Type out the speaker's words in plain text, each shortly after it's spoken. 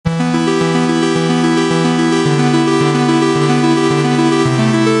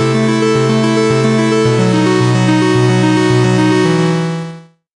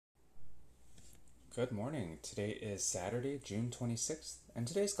Saturday, June 26th, and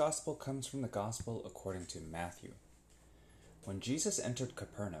today's Gospel comes from the Gospel according to Matthew. When Jesus entered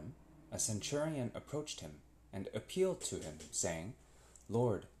Capernaum, a centurion approached him and appealed to him, saying,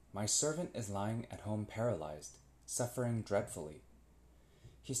 "Lord, my servant is lying at home paralyzed, suffering dreadfully."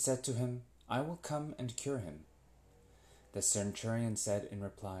 He said to him, "I will come and cure him." The centurion said in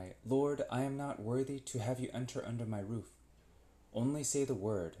reply, "Lord, I am not worthy to have you enter under my roof. Only say the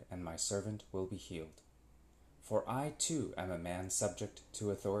word, and my servant will be healed. For I too am a man subject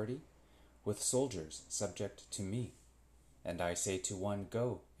to authority, with soldiers subject to me. And I say to one,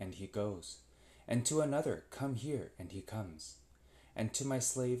 'Go,' and he goes, and to another, 'Come here,' and he comes, and to my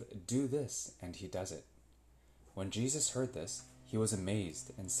slave, 'Do this,' and he does it." When Jesus heard this, he was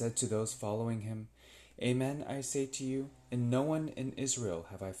amazed, and said to those following him, "Amen, I say to you, in no one in Israel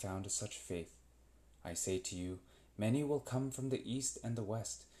have I found such faith. I say to you, many will come from the east and the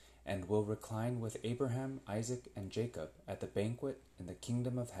west, and will recline with Abraham, Isaac, and Jacob at the banquet in the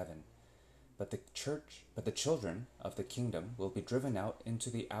kingdom of heaven. But the children of the kingdom will be driven out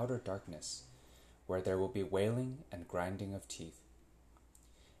into the outer darkness, where there will be wailing and grinding of teeth."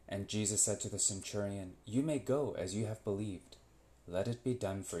 And Jesus said to the centurion, "You may go as you have believed. Let it be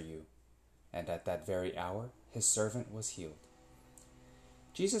done for you." And at that very hour his servant was healed.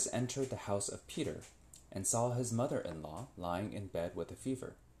 Jesus entered the house of Peter and saw his mother-in-law lying in bed with a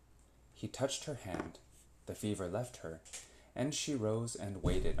fever. He touched her hand, the fever left her, and she rose and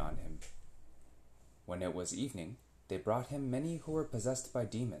waited on him. When it was evening, they brought him many who were possessed by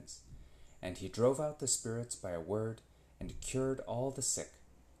demons, and he drove out the spirits by a word and cured all the sick,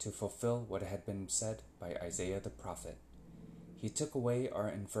 to fulfill what had been said by Isaiah the prophet. He took away our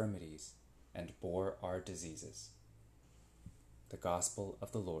infirmities and bore our diseases. The Gospel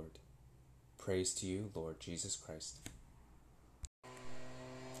of the Lord. Praise to you, Lord Jesus Christ.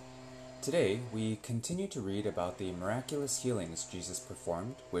 Today, we continue to read about the miraculous healings Jesus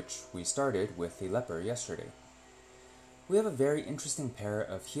performed, which we started with the leper yesterday. We have a very interesting pair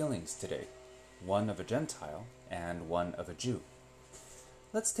of healings today, one of a Gentile and one of a Jew.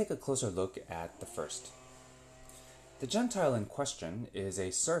 Let's take a closer look at the first. The Gentile in question is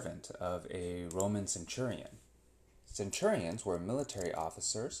a servant of a Roman centurion. Centurions were military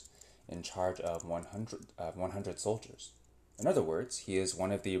officers in charge of 100 soldiers. In other words, he is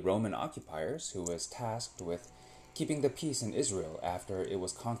one of the Roman occupiers who was tasked with keeping the peace in Israel after it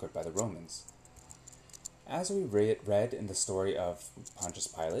was conquered by the Romans. As we read in the story of Pontius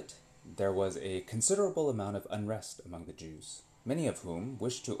Pilate, there was a considerable amount of unrest among the Jews, many of whom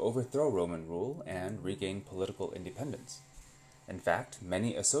wished to overthrow Roman rule and regain political independence. In fact,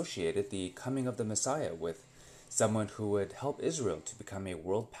 many associated the coming of the Messiah with someone who would help Israel to become a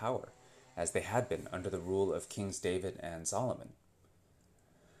world power, as they had been under the rule of Kings David and Solomon.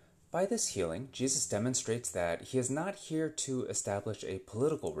 By this healing, Jesus demonstrates that he is not here to establish a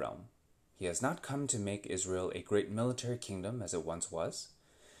political realm. He has not come to make Israel a great military kingdom as it once was.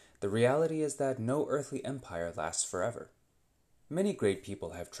 The reality is that no earthly empire lasts forever. Many great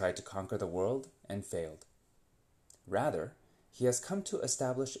people have tried to conquer the world and failed. Rather, he has come to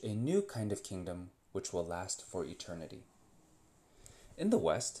establish a new kind of kingdom which will last for eternity. In the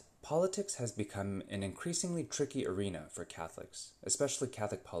West, politics has become an increasingly tricky arena for Catholics, especially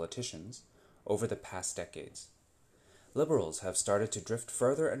Catholic politicians, over the past decades. Liberals have started to drift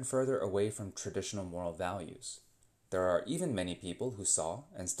further and further away from traditional moral values. There are even many people who saw,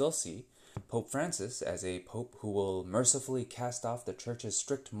 and still see, Pope Francis as a pope who will mercifully cast off the Church's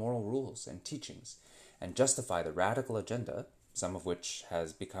strict moral rules and teachings and justify the radical agenda, some of which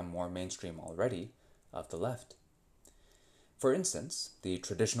has become more mainstream already, of the left. For instance, the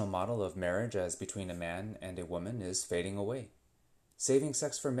traditional model of marriage as between a man and a woman is fading away. Saving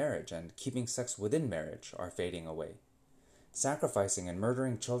sex for marriage and keeping sex within marriage are fading away. Sacrificing and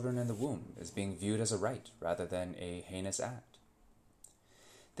murdering children in the womb is being viewed as a right rather than a heinous act.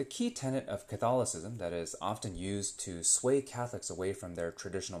 The key tenet of Catholicism that is often used to sway Catholics away from their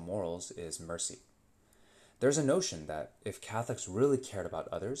traditional morals is mercy. There's a notion that if Catholics really cared about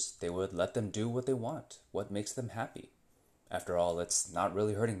others, they would let them do what they want, what makes them happy. After all, it's not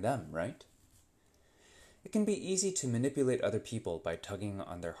really hurting them, right? It can be easy to manipulate other people by tugging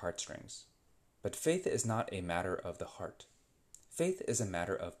on their heartstrings. But faith is not a matter of the heart. Faith is a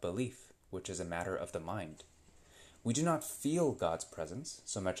matter of belief, which is a matter of the mind. We do not feel God's presence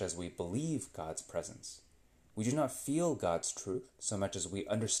so much as we believe God's presence. We do not feel God's truth so much as we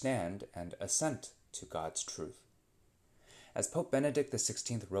understand and assent to God's truth. As Pope Benedict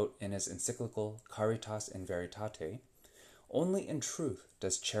XVI wrote in his encyclical Caritas in Veritate, only in truth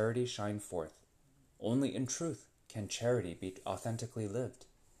does charity shine forth. Only in truth can charity be authentically lived.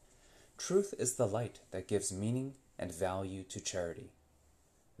 Truth is the light that gives meaning and value to charity.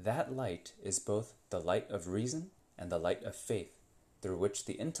 That light is both the light of reason and the light of faith, through which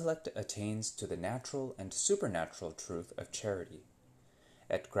the intellect attains to the natural and supernatural truth of charity.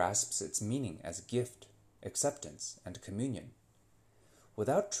 It grasps its meaning as gift, acceptance, and communion.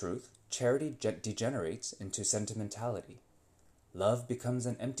 Without truth, charity degenerates into sentimentality. Love becomes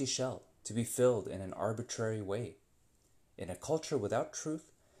an empty shell to be filled in an arbitrary way. In a culture without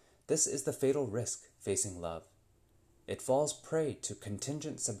truth, this is the fatal risk facing love. It falls prey to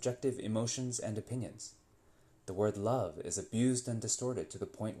contingent subjective emotions and opinions. The word love is abused and distorted to the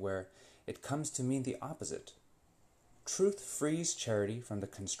point where it comes to mean the opposite. Truth frees charity from the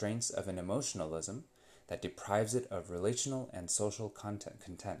constraints of an emotionalism that deprives it of relational and social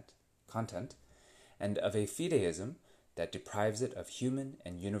content, and of a fideism that deprives it of human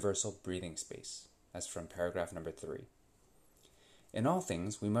and universal breathing space, as from paragraph number 3. In all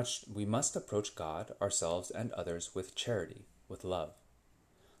things, we must approach God, ourselves, and others with charity, with love.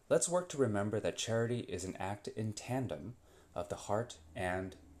 Let's work to remember that charity is an act in tandem of the heart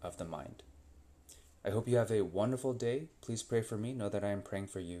and of the mind. I hope you have a wonderful day. Please pray for me. Know that I am praying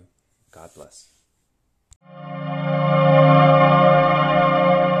for you. God bless.